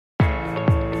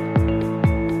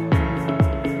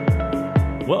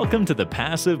Welcome to the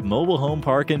Passive Mobile Home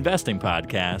Park Investing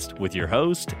Podcast with your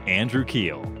host, Andrew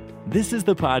Keel. This is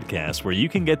the podcast where you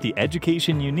can get the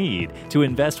education you need to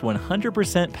invest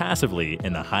 100% passively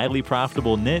in the highly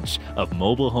profitable niche of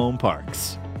mobile home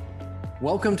parks.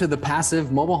 Welcome to the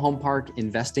Passive Mobile Home Park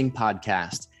Investing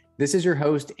Podcast. This is your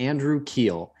host, Andrew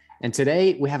Keel. And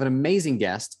today we have an amazing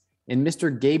guest in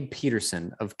Mr. Gabe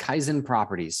Peterson of Kaizen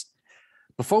Properties.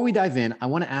 Before we dive in, I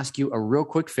want to ask you a real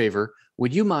quick favor.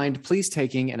 Would you mind please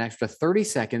taking an extra 30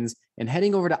 seconds and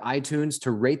heading over to iTunes to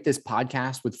rate this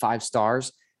podcast with 5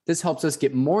 stars? This helps us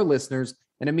get more listeners,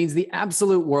 and it means the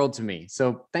absolute world to me.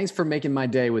 So thanks for making my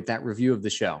day with that review of the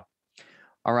show.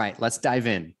 All right, let's dive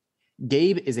in.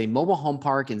 Gabe is a mobile home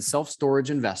park and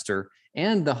self-storage investor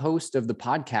and the host of the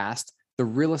podcast, The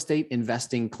Real Estate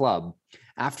Investing Club.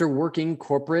 After working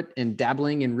corporate and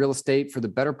dabbling in real estate for the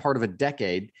better part of a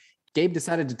decade, Gabe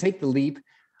decided to take the leap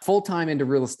full-time into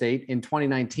real estate in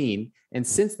 2019. And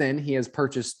since then, he has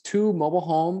purchased 2 mobile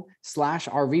home /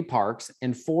 RV parks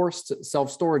and 4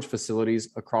 self-storage facilities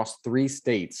across 3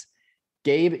 states.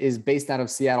 Gabe is based out of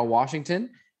Seattle,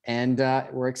 Washington, and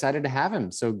we're excited to have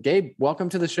him. So Gabe, welcome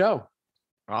to the show.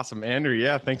 Awesome, Andrew.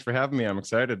 Yeah, thanks for having me. I'm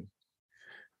excited.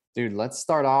 Dude, let's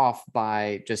start off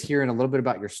by just hearing a little bit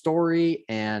about your story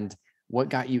and what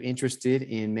got you interested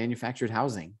in manufactured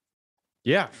housing.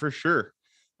 Yeah, for sure.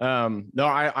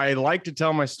 I like to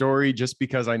tell my story just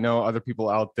because I know other people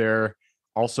out there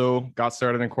also got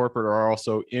started in corporate or are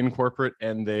also in corporate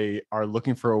and they are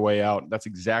looking for a way out. That's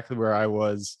exactly where I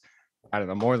was, I don't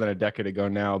know, more than a decade ago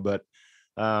now. But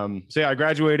I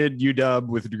graduated UW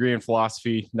with a degree in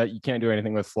philosophy. That you can't do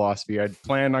anything with philosophy. I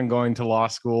planned on going to law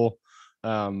school,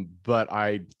 but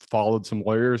I followed some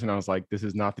lawyers and I was like, this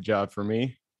is not the job for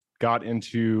me. Got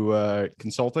into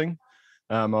consulting.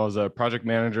 I was a project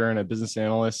manager and a business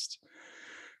analyst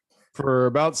for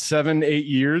about 7-8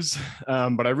 years.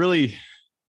 But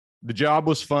the job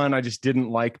was fun. I just didn't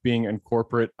like being in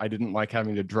corporate. I didn't like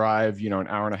having to drive, an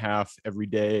hour and a half every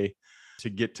day to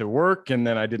get to work. And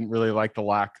then I didn't really like the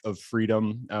lack of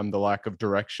freedom, the lack of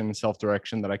direction,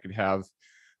 self-direction that I could have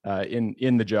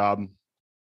in the job.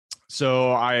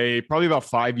 So I probably about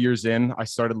 5 years in, I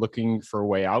started looking for a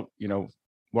way out.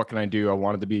 What can I do? I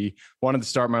wanted to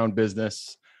start my own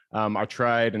business. I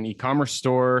tried an e-commerce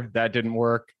store. That didn't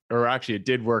work, or actually it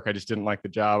did work. I just didn't like the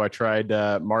job. I tried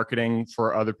marketing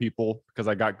for other people because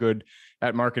I got good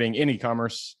at marketing in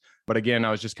e-commerce. But again,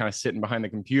 I was just kind of sitting behind the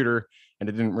computer and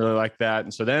I didn't really like that.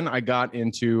 And so then I got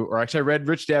into, or actually I read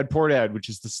Rich Dad, Poor Dad, which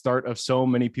is the start of so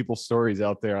many people's stories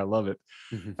out there. I love it.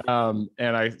 And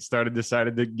I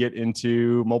decided to get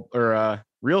into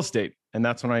real estate. And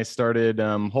that's when I started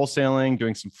wholesaling,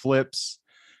 doing some flips.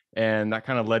 And that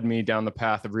kind of led me down the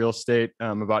path of real estate.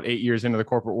 About 8 years into the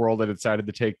corporate world, I decided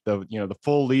to take the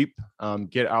full leap,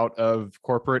 get out of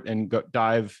corporate and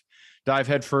dive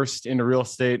headfirst into real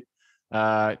estate.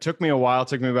 It took me a while. It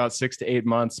took me about 6 to 8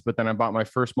 months, but then I bought my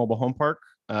first mobile home park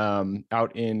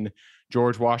out in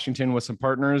George, Washington with some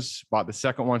partners, bought the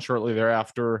second one shortly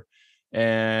thereafter.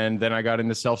 And then I got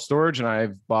into self-storage and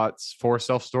I've bought 4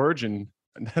 self-storage, and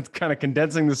that's kind of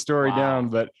condensing the story down,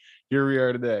 but here we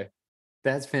are today.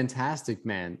 That's fantastic,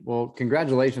 man. Well,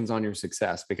 congratulations on your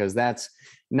success, because that's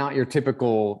not your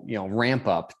typical, ramp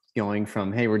up going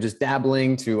from, hey, we're just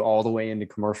dabbling to all the way into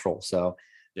commercial. So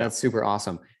That's super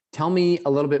awesome. Tell me a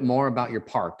little bit more about your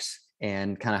parks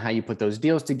and kind of how you put those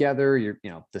deals together,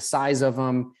 the size of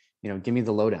them, give me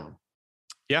the lowdown.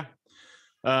 Yeah.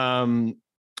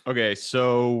 Okay.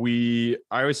 So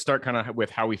I always start kind of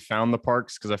with how we found the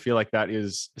parks, because I feel like that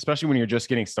is, especially when you're just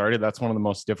getting started, that's one of the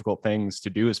most difficult things to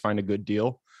do is find a good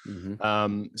deal.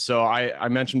 Mm-hmm. So I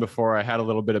mentioned before, I had a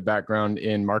little bit of background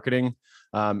in marketing,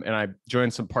 and I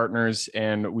joined some partners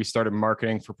and we started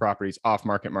marketing for properties,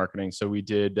 off-market marketing. So we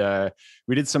did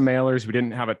some mailers. We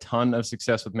didn't have a ton of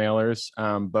success with mailers,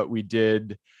 but we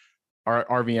did our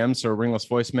RVM, so ringless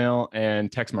voicemail,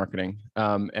 and text marketing.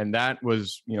 And that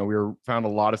was, we found a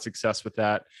lot of success with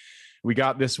that. We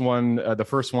got this one, the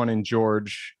first one in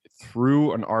George,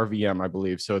 through an RVM, I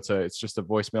believe. So it's just a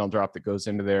voicemail drop that goes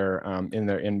into their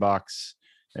inbox.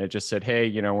 And it just said,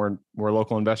 hey, we're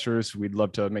local investors. We'd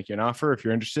love to make you an offer if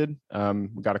you're interested.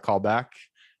 We got a call back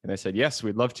and they said, yes,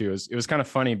 we'd love to. It was kind of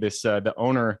funny. The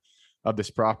owner of this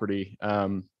property,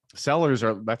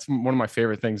 that's one of my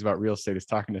favorite things about real estate is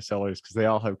talking to sellers, because they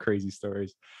all have crazy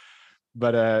stories.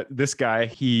 But this guy,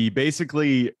 he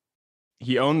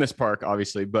owned this park,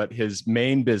 obviously, but his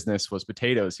main business was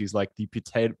potatoes. He's like the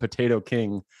potato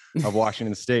king of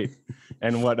Washington State.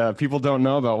 And what people don't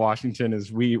know about Washington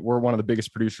is we're one of the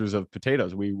biggest producers of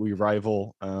potatoes. We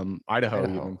rival Idaho.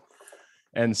 Even.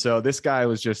 And so this guy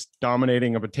was just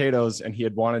dominating of potatoes, and he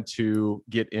wanted to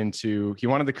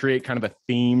create kind of a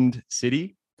themed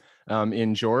city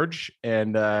in George.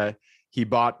 And he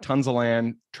bought tons of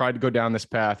land, tried to go down this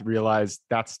path, realized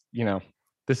this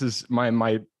is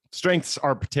my strengths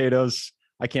are potatoes.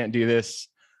 I can't do this.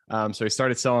 So he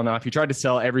started selling off. He tried to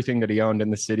sell everything that he owned in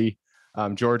the city.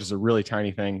 George is a really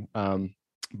tiny thing.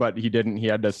 But he didn't. He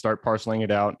had to start parceling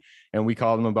it out. And we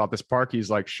called him about this park. He's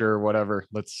like, sure, whatever.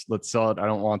 Let's sell it. I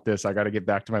don't want this. I got to get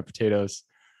back to my potatoes.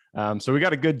 So we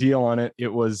got a good deal on it. It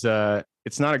was,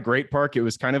 it's not a great park. It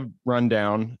was kind of run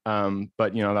down.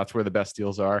 But that's where the best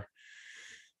deals are.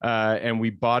 And we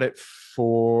bought it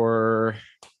for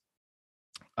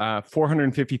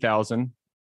 $450,000,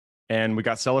 and we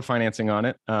got seller financing on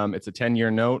it. It's a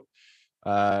 10-year note.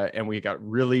 And we got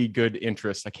really good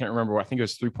interest. I can't remember. I think it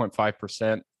was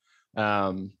 3.5%.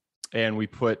 And we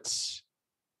put,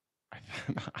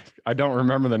 I don't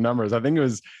remember the numbers. I think it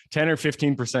was 10 or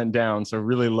 15% down. So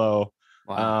really low.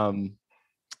 Wow. And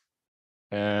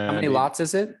how many lots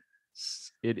is it?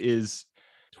 It is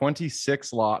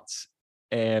 26 lots,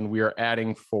 and we are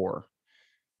adding 4.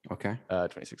 Okay.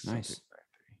 26. Nice.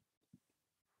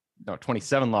 No,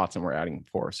 27 lots, and we're adding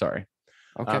 4. Sorry.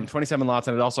 Okay. 27 lots,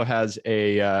 and it also has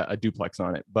a duplex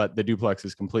on it, but the duplex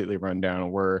is completely run down.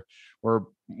 We're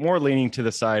more leaning to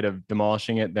the side of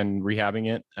demolishing it than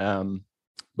rehabbing it.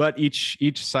 But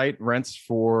each site rents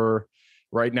for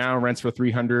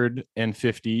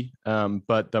 $350.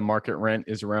 But the market rent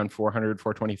is around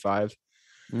 $425.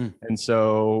 And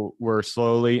so we're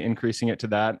slowly increasing it to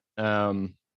that.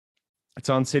 It's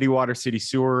on city water, city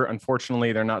sewer.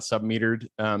 Unfortunately, they're not sub-metered.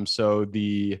 So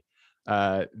the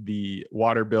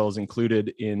water bill is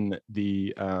included in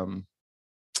the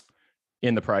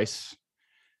price.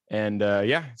 And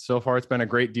so far it's been a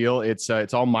great deal. It's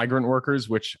all migrant workers,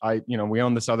 which we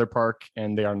own this other park,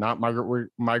 and they are not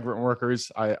migrant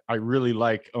workers. I really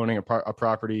like owning a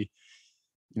property,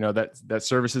 that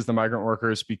services the migrant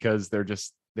workers, because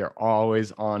they're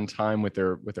always on time with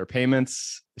their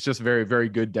payments. It's just a very, very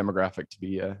good demographic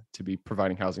to be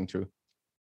providing housing to.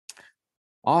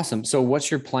 Awesome. So what's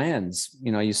your plans?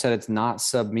 You said it's not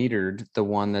sub-metered, the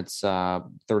one that's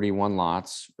 31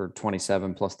 lots or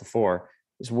 27 plus the 4.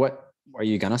 What are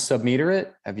you going to sub-meter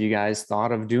it? Have you guys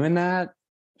thought of doing that?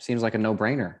 Seems like a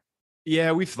no-brainer.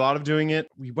 Yeah, we've thought of doing it.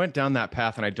 We went down that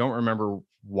path, and I don't remember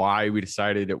why we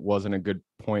decided it wasn't a good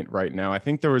point right now. I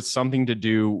think there was something to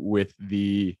do with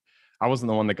I wasn't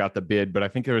the one that got the bid, but I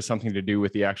think there was something to do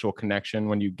with the actual connection.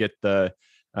 When you get the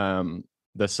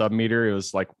sub-meter, it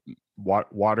was like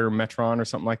Water Metron or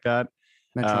something like that.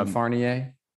 Metron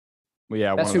Farnier. Well,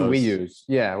 yeah, that's who we use.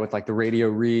 Yeah, with like the radio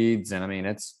reads, and I mean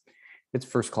it's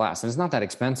first class, and it's not that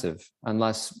expensive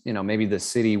unless maybe the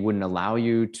city wouldn't allow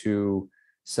you to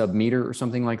sub-meter or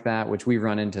something like that, which we've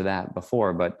run into that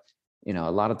before. But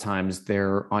a lot of times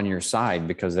they're on your side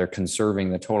because they're conserving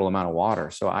the total amount of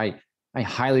water. So I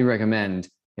highly recommend,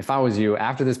 if I was you,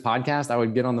 after this podcast, I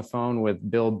would get on the phone with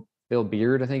Bill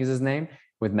Beard, I think is his name,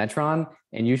 with Metron,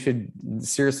 and you should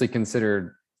seriously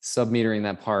consider sub-metering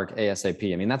that park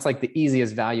ASAP. I mean, that's like the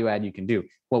easiest value add you can do.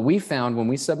 What we found when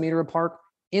we sub-meter a park,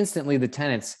 instantly the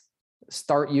tenants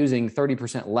start using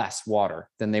 30% less water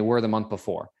than they were the month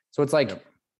before. So it's like,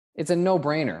 It's a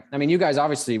no-brainer. I mean, you guys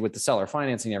obviously with the seller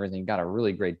financing and everything got a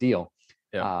really great deal.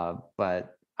 Yeah.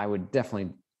 But I would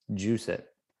definitely juice it.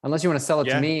 Unless you want to sell it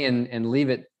to me and leave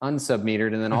it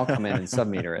unsub-metered, and then I'll come in and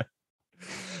sub-meter it.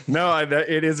 No,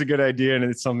 it is a good idea, and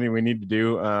it's something we need to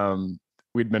do.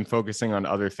 We'd been focusing on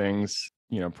other things,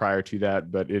 prior to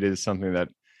that, but it is something that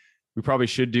we probably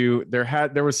should do.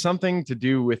 There was something to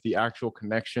do with the actual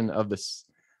connection of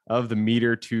the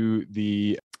meter to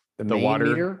the water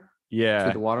meter? Yeah.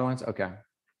 To the water lines. Okay.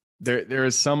 There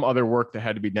is some other work that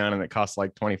had to be done, and it cost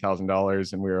like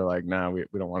 $20,000. And we were like, nah, we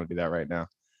don't want to do that right now.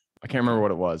 I can't remember what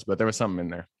it was, but there was something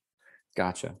in there.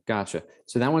 Gotcha.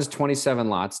 So that one's 27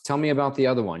 lots. Tell me about the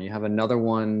other one. You have another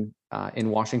one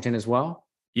in Washington as well?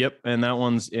 Yep. And that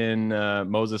one's in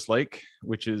Moses Lake,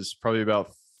 which is probably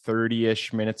about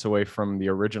 30-ish minutes away from the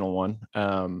original one.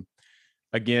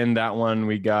 Again, that one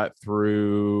we got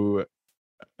through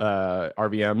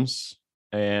RVMs.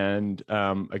 And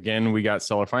again, we got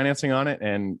seller financing on it,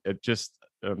 and it just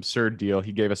an absurd deal.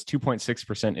 He gave us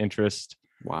 2.6% interest.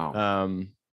 Wow.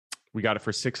 We got it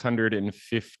for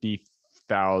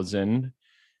 $650,000,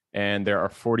 and there are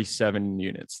 47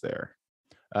 units there.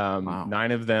 Wow.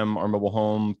 9 of them are mobile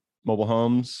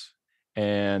homes,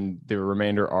 and the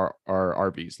remainder are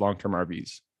RVs, long-term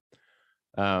RVs.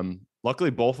 Luckily,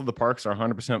 both of the parks are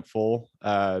 100% full.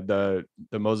 The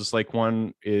Moses Lake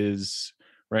one is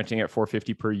renting at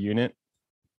 $450 per unit.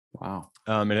 Wow.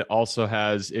 And it also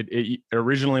has, it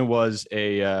originally was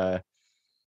a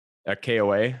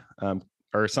KOA,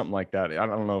 or something like that. I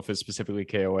don't know if it's specifically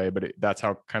KOA, but that's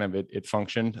how kind of it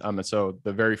functioned. And so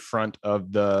the very front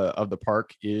of the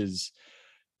park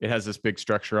it has this big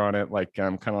structure on it, like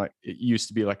kind of like it used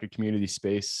to be like a community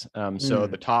space. So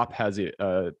the top has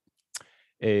an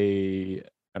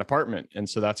apartment, and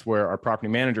so that's where our property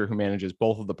manager, who manages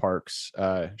both of the parks,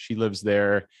 she lives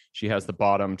there. She has the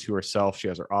bottom to herself. She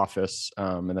has her office,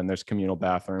 and then there's communal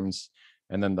bathrooms,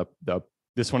 and then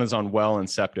this one is on well and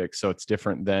septic, so it's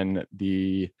different than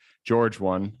the George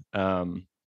one,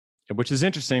 which is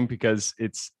interesting because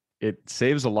it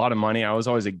saves a lot of money. I was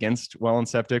always against well and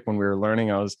septic when we were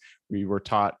learning. We were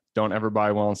taught, don't ever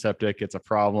buy well and septic. It's a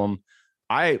problem.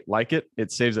 I like it.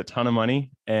 It saves a ton of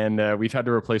money. And we've had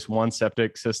to replace one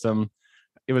septic system.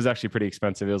 It was actually pretty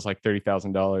expensive. It was like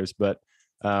 $30,000. But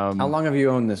how long have you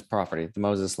owned this property, the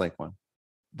Moses Lake one?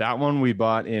 That one we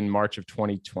bought in March of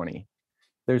 2020.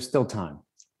 There's still time.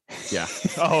 Yeah.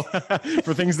 Oh,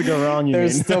 for things to go wrong.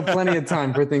 There's still plenty of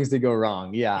time for things to go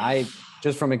wrong. Yeah. I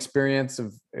just from experience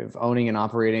of owning and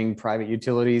operating private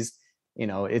utilities,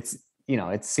 it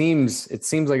seems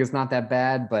like it's not that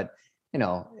bad, but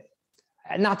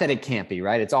not that it can't be,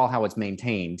 right? It's all how it's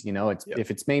maintained. If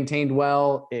it's maintained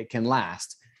well, it can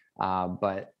last.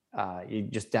 But you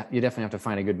definitely have to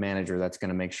find a good manager that's going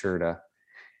to make sure to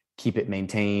keep it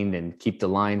maintained and keep the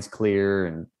lines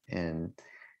clear and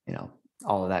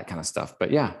all of that kind of stuff.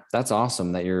 But yeah, that's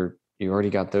awesome that you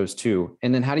already got those two.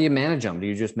 And then how do you manage them? Do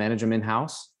you just manage them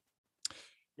in-house?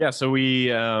 Yeah. So we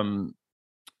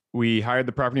hired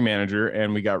the property manager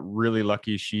and we got really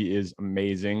lucky. She is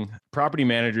amazing. Property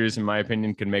managers, in my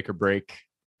opinion, can make or break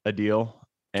a deal.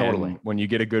 And totally. When you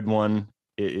get a good one,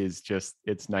 it's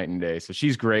night and day. So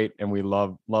she's great. And we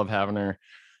love having her.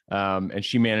 And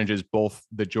she manages both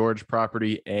the George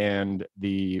property and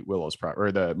the Willows property,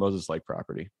 or the Moses Lake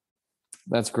property.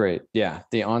 That's great. Yeah.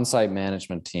 The on-site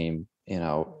management team,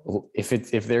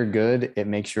 if they're good, it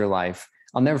makes your life.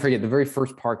 I'll never forget the very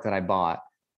first park that I bought.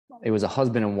 It was a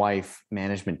husband and wife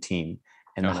management team.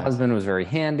 And the husband was very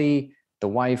handy. The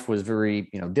wife was very,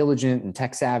 diligent and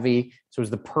tech savvy. So it was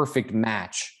the perfect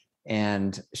match.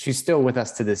 And she's still with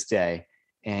us to this day.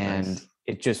 And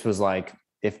It just was like,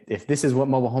 if this is what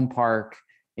mobile home park,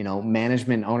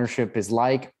 management ownership is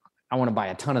like, I want to buy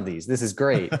a ton of these. This is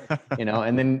great.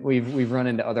 And then we've run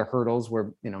into other hurdles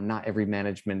where, not every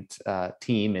management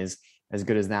team is as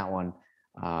good as that one.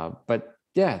 But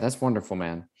yeah, that's wonderful,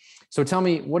 man. So tell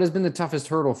me, what has been the toughest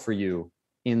hurdle for you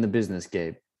in the business,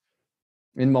 Gabe?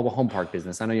 In mobile home park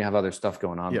business? I know you have other stuff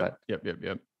going on, but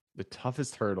Yep. The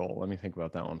toughest hurdle. Let me think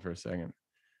about that one for a second.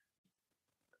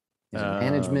 Is it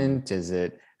management? Is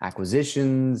it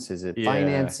acquisitions? Is it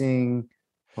financing?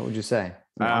 What would you say?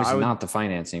 Obviously not the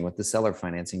financing, with the seller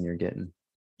financing you're getting.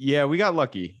 Yeah, we got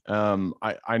lucky.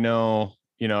 I know,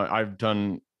 I've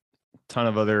talked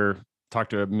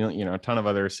to a ton of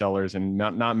other sellers, and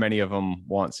not many of them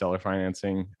want seller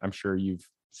financing. I'm sure you've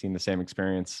seen the same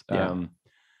experience. Yeah.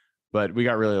 But we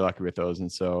got really lucky with those.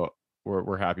 And so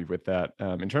we're happy with that.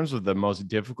 In terms of the most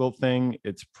difficult thing,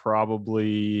 it's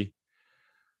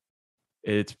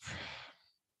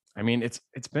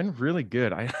been really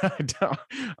good.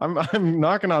 I'm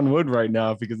knocking on wood right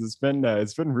now because it's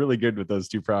been really good with those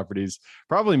two properties.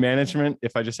 Probably management,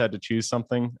 if I just had to choose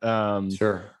something.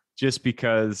 Sure. Just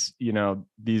because,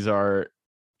 these are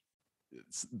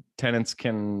tenants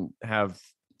can have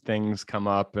things come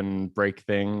up and break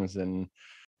things. And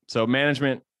so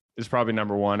management is probably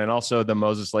number one. And also the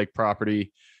Moses Lake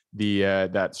property,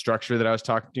 that structure that I was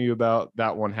talking to you about,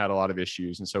 that one had a lot of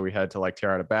issues. And so we had to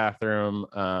tear out a bathroom.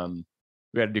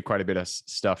 We had to do quite a bit of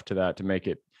stuff to that to make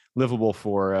it livable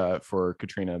for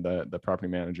Katrina, the property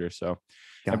manager. So,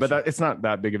 gotcha. But it's not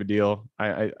that big of a deal.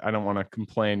 I don't want to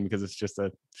complain because it's just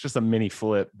a mini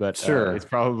flip, but sure. It's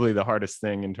probably the hardest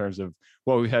thing in terms of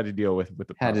what we had to deal with the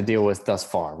had to deal with thus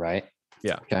far, right?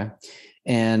 Yeah. Okay.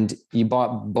 And you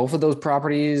bought both of those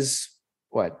properties,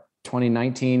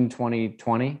 2019,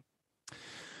 2020?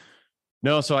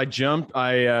 No, so I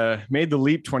made the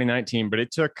leap 2019, but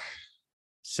it took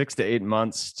 6 to 8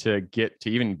 months to get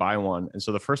to even buy one. And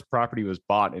so the first property was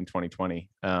bought in 2020.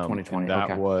 2020.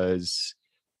 That was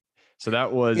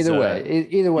either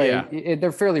way, yeah.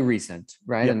 They're fairly recent,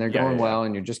 right? Yep, and they're going well,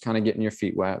 and you're just kind of getting your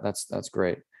feet wet. That's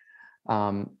great.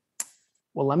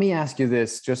 Well, let me ask you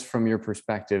this, just from your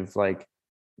perspective, what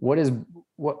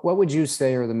would you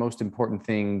say are the most important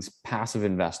things passive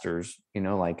investors,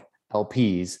 like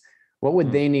LPs, what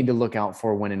would they need to look out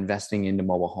for when investing into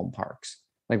mobile home parks?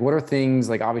 What are things,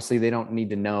 obviously they don't need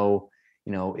to know,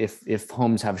 if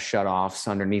homes have shutoffs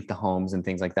underneath the homes and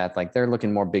things like that, like they're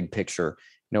looking more big picture.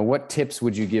 What tips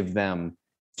would you give them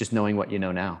just knowing what you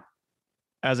know now?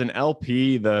 As an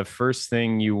LP, the first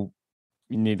thing you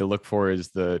need to look for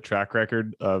is the track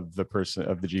record of the person,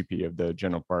 of the GP, of the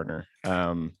general partner.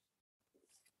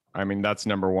 I mean, that's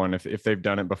number one. If they've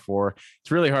done it before,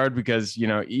 it's really hard because,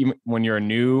 even when you're a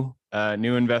new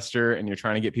investor and you're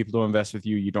trying to get people to invest with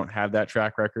you, you don't have that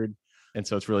track record. And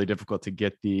so it's really difficult to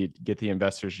get the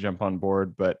investors to jump on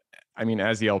board. But I mean,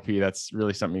 as the LP, that's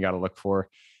really something you got to look for.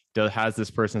 Has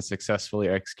this person successfully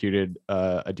executed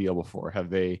a deal before? Have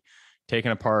they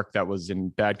taken a park that was in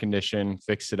bad condition,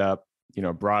 fixed it up,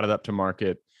 brought it up to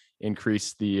market,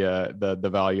 increased the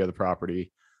value of the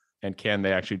property, and can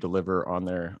they actually deliver on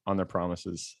their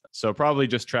promises? So probably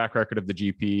just track record of the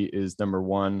GP is number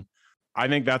one. I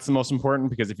think that's the most important,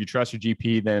 because if you trust your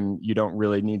GP, then you don't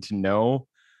really need to know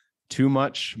too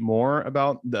much more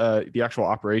about the actual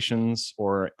operations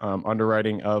or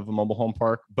underwriting of a mobile home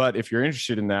park. But if you're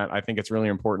interested in that, I think it's really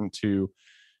important to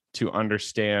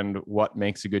understand what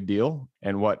makes a good deal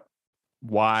and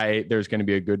why there's going to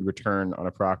be a good return on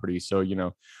a property. So,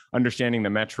 understanding the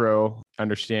metro,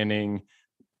 understanding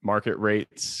market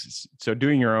rates. So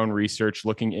doing your own research,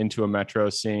 looking into a metro,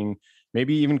 seeing,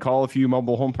 maybe even call a few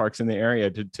mobile home parks in the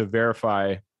area to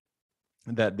verify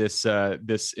that the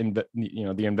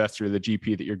investor, the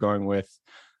GP that you're going with,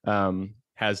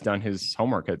 has done his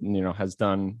homework,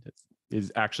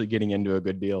 is actually getting into a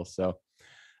good deal. So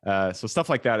stuff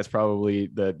like that is probably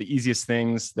the easiest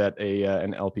things that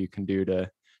an LP can do to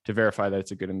verify that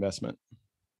it's a good investment.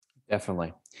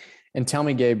 Definitely. And tell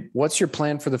me, Gabe, what's your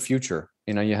plan for the future?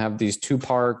 You have these 2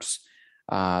 parks,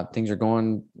 things are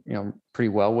going, pretty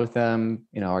well with them.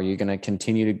 Are you going to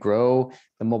continue to grow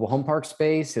the mobile home park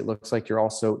space? It looks like you're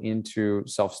also into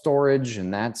self-storage,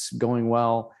 and that's going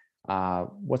well.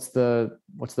 What's the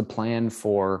plan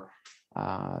for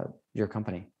your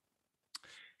company?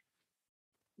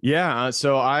 Yeah.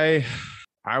 So I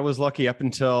was lucky up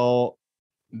until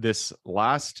this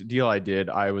last deal I did.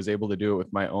 I was able to do it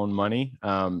with my own money.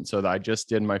 So that I just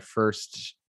did my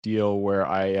first deal where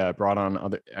I brought on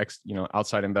other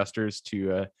outside investors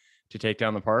to take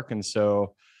down the park, and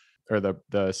so, or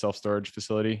the self-storage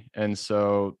facility. And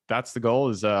so that's the goal.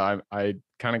 Is I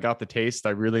kind of got the taste.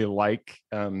 I really like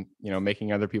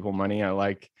making other people money. I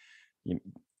like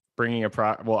bringing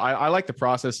I like the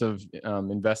process of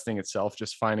investing itself,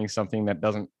 just finding something that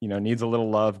doesn't needs a little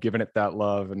love, giving it that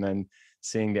love, and then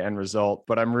seeing the end result.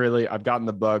 But I've gotten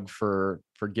the bug for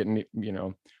getting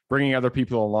bringing other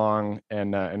people along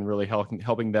and really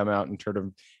helping them out in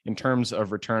terms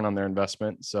of return on their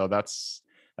investment. So that's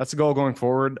the goal going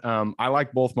forward. I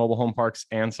like both mobile home parks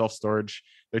and self-storage.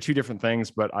 They're 2 different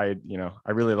things, but I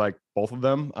really like both of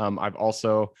them. I've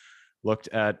also looked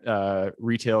at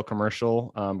retail,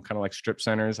 commercial, kind of like strip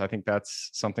centers. I think that's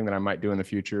something that I might do in the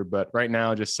future. But right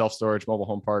now, just self-storage, mobile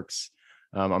home parks.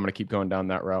 I'm going to keep going down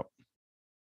that route.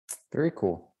 Very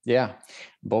cool. Yeah,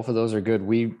 both of those are good.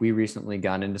 We recently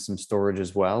got into some storage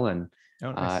as well, and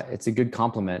nice. It's a good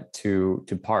complement to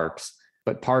parks.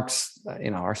 But parks,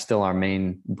 are still our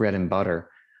main bread and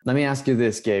butter. Let me ask you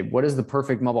this, Gabe. What does the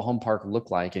perfect mobile home park look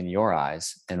like in your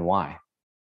eyes, and why?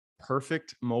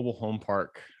 Perfect mobile home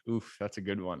park. Oof, that's a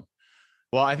good one.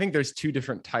 Well, I think there's 2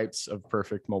 different types of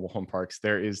perfect mobile home parks.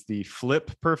 There is the flip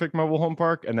perfect mobile home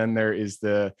park, and then there is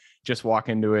the just walk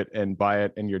into it and buy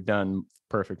it and you're done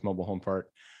perfect mobile home park.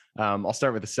 I'll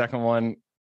start with the second one.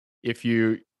 It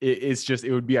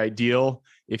would be ideal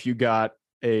if you got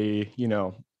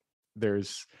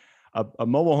there's a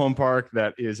mobile home park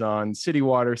that is on city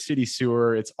water, city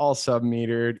sewer. It's all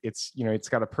sub-metered. It's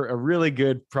got a really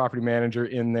good property manager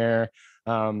in there.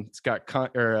 It's got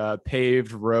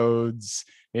paved roads,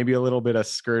 maybe a little bit of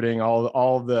skirting.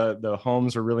 All the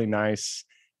homes are really nice.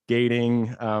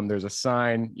 Gating. There's a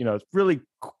sign. It's really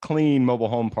clean mobile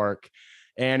home park.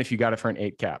 And if you got it for an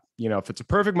 8 cap, if it's a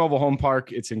perfect mobile home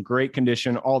park, it's in great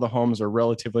condition. All the homes are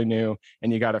relatively new,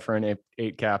 and you got it for an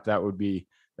 8 cap. That would be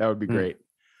great.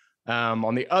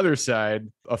 On the other side,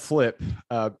 a flip,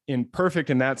 imperfect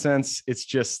in that sense. It's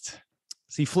just,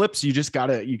 see, flips, you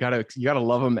gotta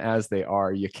love them as they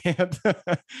are. You can't,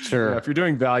 sure. If you're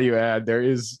doing value add,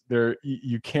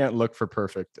 you can't look for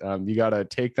perfect. You gotta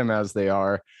take them as they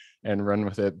are and run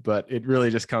with it. But it really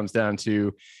just comes down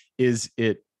to,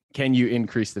 can you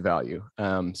increase the value?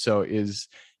 So is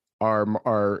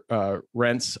our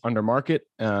rents under market?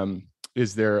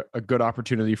 Is there a good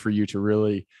opportunity for you to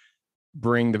really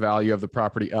bring the value of the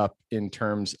property up in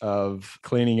terms of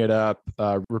cleaning it up,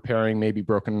 repairing maybe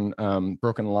broken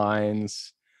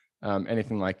lines,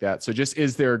 anything like that? So just,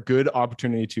 is there a good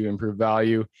opportunity to improve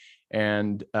value?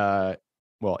 and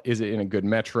well, is it in a good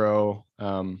metro?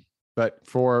 But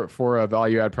for a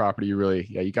value add property,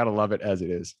 you got to love it as it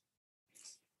is.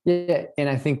 Yeah. And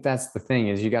I think that's the thing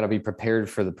is you got to be prepared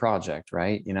for the project,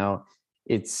 right?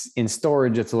 It's in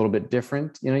storage, it's a little bit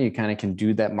different. You kind of can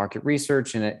do that market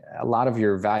research, and a lot of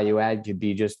your value add could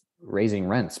be just raising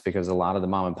rents because a lot of the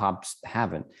mom and pops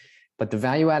haven't. But the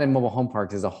value add in mobile home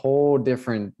parks is a whole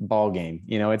different ball game.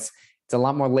 It's a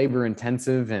lot more labor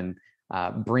intensive, and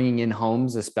bringing in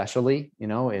homes, especially,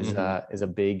 is a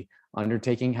big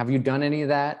undertaking. Have you done any of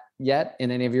that yet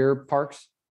in any of your parks?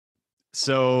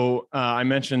 So I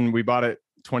mentioned we bought it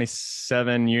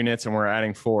 27 units and we're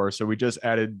adding 4. So we just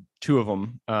added 2 of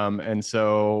them. And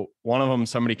so one of them,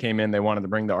 somebody came in, they wanted to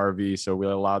bring the RV. So we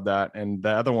allowed that. And the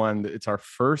other one, it's our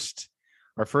first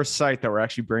site that we're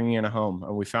actually bringing in a home.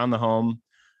 And we found the home.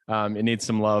 It needs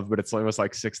some love, but it was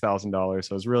like $6,000.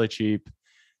 So it was really cheap.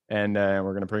 And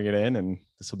we're going to bring it in, and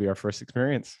this will be our first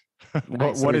experience.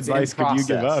 Nice. What advice could you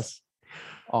give us?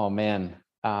 Oh man.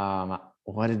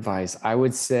 What advice? I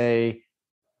would say,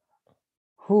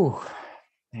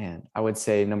 I would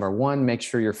say number one, make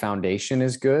sure your foundation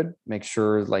is good. Make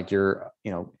sure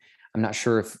I'm not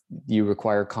sure if you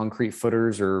require concrete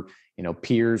footers or,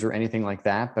 piers or anything like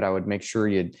that, but I would make sure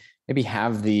you'd maybe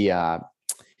have the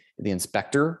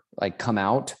inspector come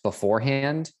out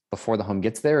beforehand before the home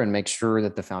gets there and make sure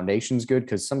that the foundation's good.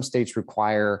 Cause some states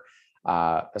require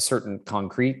a certain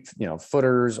concrete,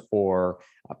 footers or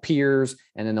piers.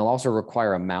 And then they'll also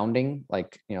require a mounding,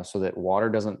 so that water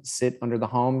doesn't sit under the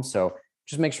home. So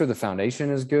just make sure the foundation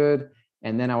is good.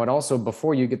 And then I would also,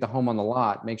 before you get the home on the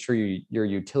lot, make sure your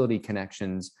utility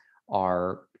connections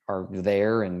are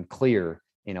there and clear.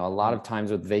 A lot of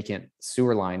times with vacant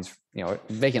sewer lines,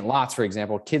 vacant lots, for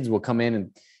example, kids will come in and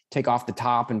take off the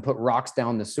top and put rocks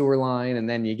down the sewer line. And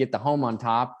then you get the home on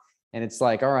top. And it's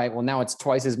like, all right, well, now it's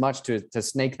twice as much to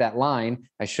snake that line.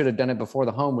 I should have done it before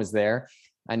the home was there.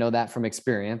 I know that from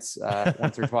experience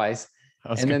once or twice.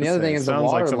 And then the other thing is the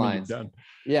water lines.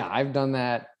 Yeah, I've done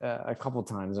that a couple of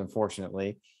times,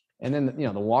 unfortunately. And then,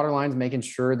 the water lines, making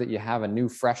sure that you have a new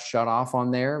fresh shut off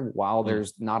on there while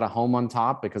there's not a home on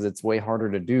top, because it's way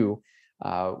harder to do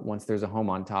once there's a home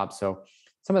on top. So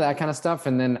some of that kind of stuff.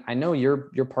 And then I know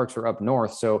your parks are up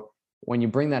north. So when you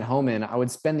bring that home in, I would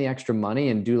spend the extra money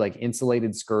and do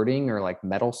insulated skirting or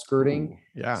metal skirting.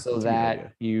 So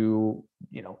that you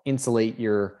insulate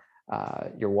your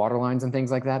water lines and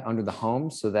things like that under the home,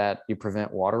 so that you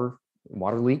prevent water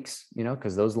leaks,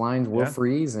 because those lines will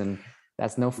freeze, and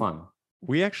that's no fun.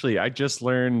 I just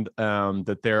learned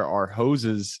that there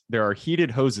are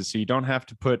heated hoses. So you don't have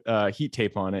to put heat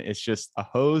tape on it. It's just a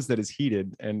hose that is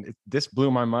heated. And this blew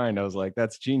my mind. I was like,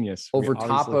 that's genius. Over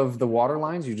top of the water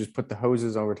lines, you just put the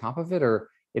hoses over top of it, or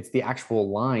it's the actual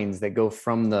lines that go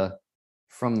from the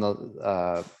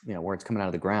where it's coming out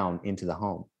of the ground into the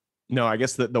home. No, I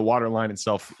guess the water line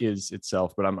itself is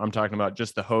itself, but I'm talking about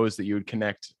just the hose that you would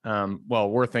connect. Well,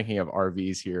 we're thinking of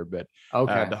RVs here, but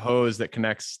the hose that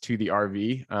connects to the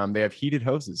RV, they have heated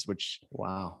hoses, which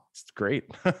it's great.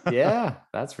 Yeah,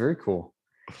 that's very cool.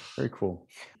 Very cool.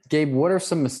 Gabe, what are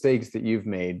some mistakes that you've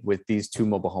made with these 2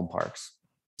 mobile home parks?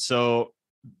 So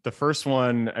the first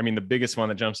one, the biggest one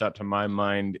that jumps out to my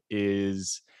mind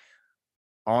is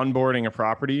onboarding a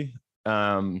property.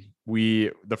 The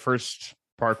first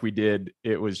park we did,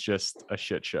 it was just a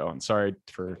shit show. I'm sorry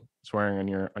for swearing on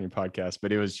your podcast,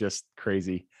 but it was just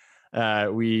crazy.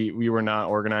 We were not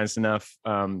organized enough.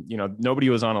 Nobody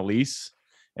was on a lease,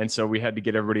 and so we had to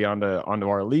get everybody onto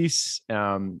our lease.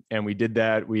 And we did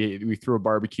that. We threw a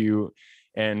barbecue,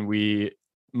 and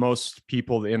most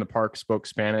people in the park spoke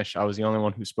Spanish. I was the only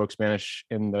one who spoke Spanish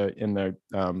in the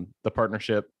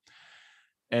partnership,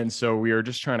 and so we were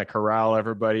just trying to corral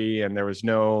everybody, and there was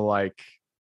no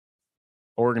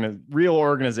real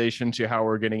organization to how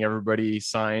we're getting everybody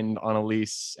signed on a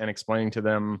lease and explaining to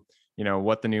them,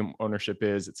 what the new ownership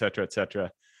is, et cetera, et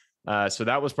cetera. So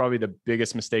that was probably the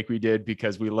biggest mistake we did,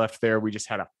 because we left there, we just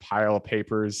had a pile of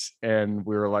papers, and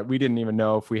we were we didn't even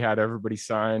know if we had everybody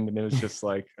signed. And it was just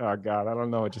oh God, I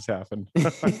don't know what just happened.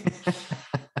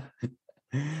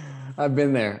 I've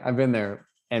been there.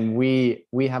 And we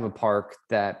have a park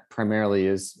that primarily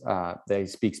is, they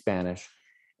speak Spanish,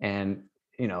 and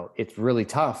it's really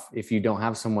tough if you don't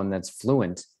have someone that's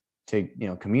fluent to,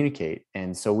 communicate.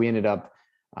 And so we ended up,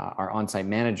 our on-site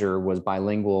manager was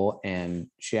bilingual, and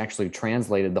she actually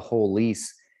translated the whole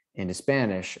lease into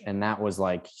Spanish. And that was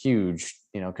huge,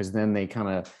 because then they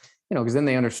because then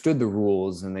they understood the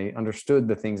rules and they understood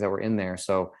the things that were in there.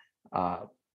 So,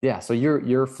 so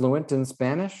you're fluent in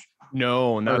Spanish?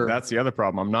 No, Or- that's the other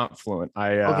problem. I'm not fluent.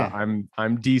 Okay.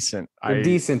 I'm decent. You're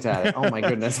decent at it. Oh my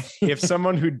goodness. If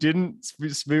someone who didn't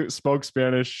spoke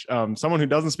Spanish, someone who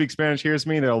doesn't speak Spanish hears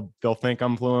me, they'll think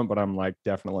I'm fluent, but I'm like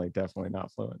definitely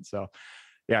not fluent. So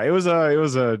yeah, it was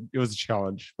a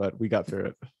challenge, but we got through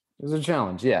it. It was a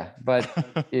challenge, yeah, but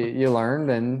you learned,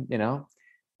 and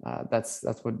that's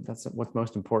what's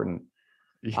most important.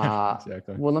 Yeah,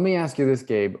 exactly. Well, let me ask you this,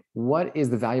 Gabe. What is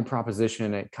the value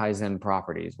proposition at Kaizen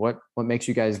Properties? What makes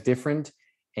you guys different,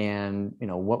 and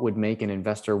what would make an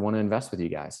investor want to invest with you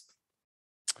guys?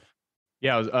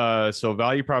 Yeah, so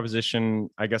value proposition,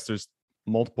 I guess there's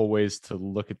multiple ways to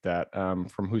look at that,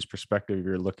 from whose perspective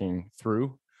you're looking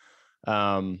through.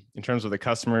 In terms of the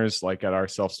customers, like at our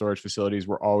self-storage facilities,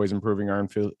 we're always improving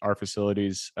our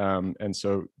facilities. And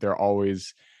so they're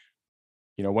always,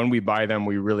 when we buy them,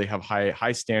 we really have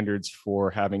high standards for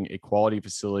having a quality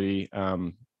facility,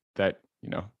 that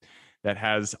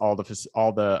has all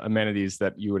the amenities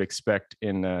that you would expect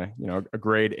in a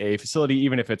grade A facility,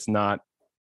 even if it's not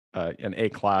an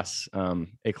A-class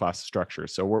structure.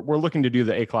 So we're looking to do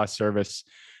the A-class service,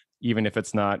 even if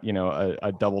it's not,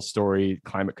 a double-story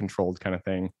climate controlled kind of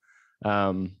thing.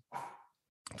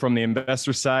 From the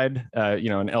investor side,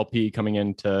 an LP coming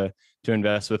in to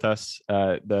invest with us,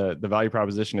 the value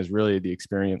proposition is really the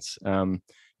experience.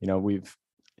 We've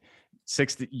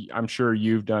 60. I'm sure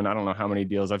you've done, I don't know how many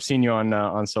deals. I've seen you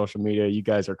on social media. You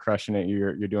guys are crushing it.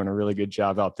 You're doing a really good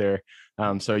job out there.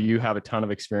 So you have a ton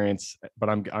of experience. But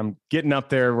I'm getting up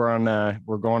there.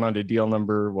 We're going on to deal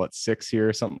number 6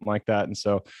 here, something like that. And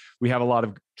so we have a lot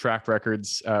of track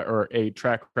records, or a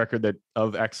track record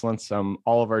of excellence. All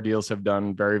of our deals have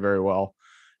done very, very well.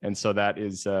 And so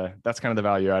that's kind of the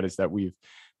value add, is that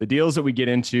the deals that we get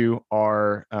into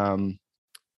are,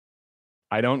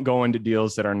 I don't go into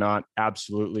deals that are not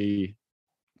absolutely,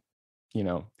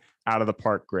 out of the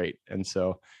park great. And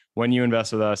so when you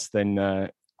invest with us, then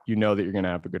you know that you're going to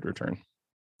have a good return.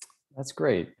 That's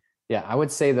great. Yeah, I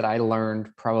would say that I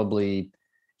learned probably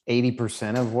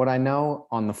 80% of what I know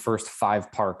on the first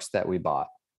 5 parks that we bought.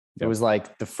 Yep. It was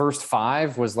like the first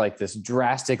 5 was like this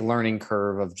drastic learning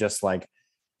curve of just like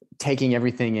taking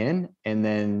everything in. And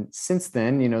then since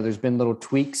then, there's been little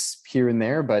tweaks here and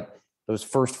there, but those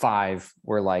first 5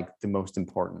 were like the most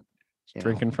important.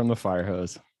 Drinking from the fire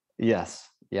hose. Yes.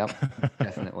 Yep.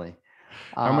 Definitely.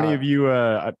 How many of you,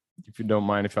 if you don't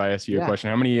mind if I ask you a question,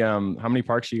 how many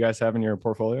parks do you guys have in your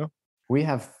portfolio? We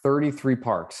have 33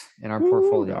 parks in our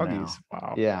portfolio doggies. now.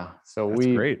 Wow. Yeah. So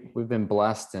we've been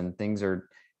blessed, and things are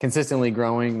consistently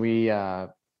growing.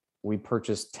 We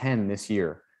purchased 10 this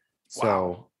year.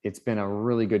 So it's been a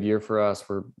really good year for us.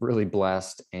 We're really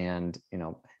blessed. And,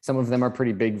 some of them are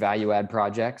pretty big value add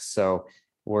projects. So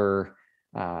we're,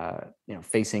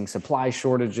 facing supply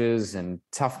shortages and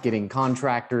tough getting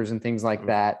contractors and things like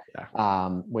that,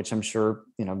 which I'm sure,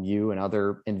 you and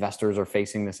other investors are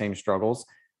facing the same struggles.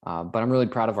 But I'm really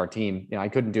proud of our team. I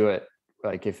couldn't do it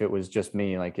like if it was just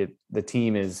me. The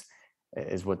team is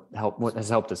what has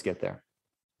helped us get there.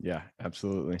 Yeah,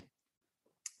 absolutely.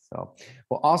 So,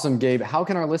 well, awesome, Gabe. How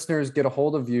can our listeners get a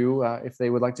hold of you if they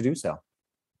would like to do so?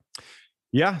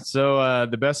 Yeah. So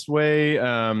the best way,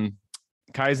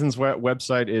 Kaizen's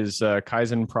website is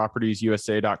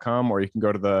kaizenpropertiesusa.com, or you can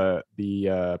go to the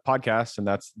podcast, and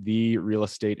that's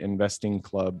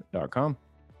therealestateinvestingclub.com.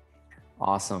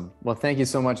 Awesome. Well, thank you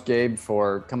so much, Gabe,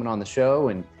 for coming on the show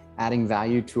and adding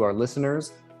value to our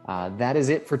listeners. That is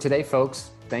it for today, folks.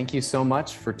 Thank you so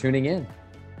much for tuning in.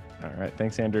 All right.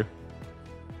 Thanks, Andrew.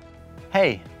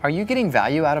 Hey, are you getting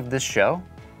value out of this show?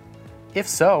 If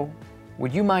so,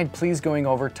 would you mind please going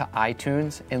over to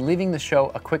iTunes and leaving the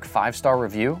show a quick 5-star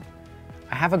review?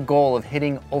 I have a goal of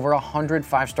hitting over 100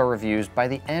 5-star reviews by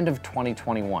the end of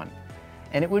 2021,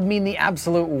 and it would mean the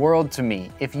absolute world to me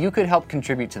if you could help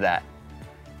contribute to that.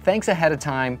 Thanks ahead of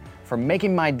time for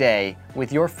making my day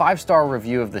with your 5-star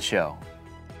review of the show.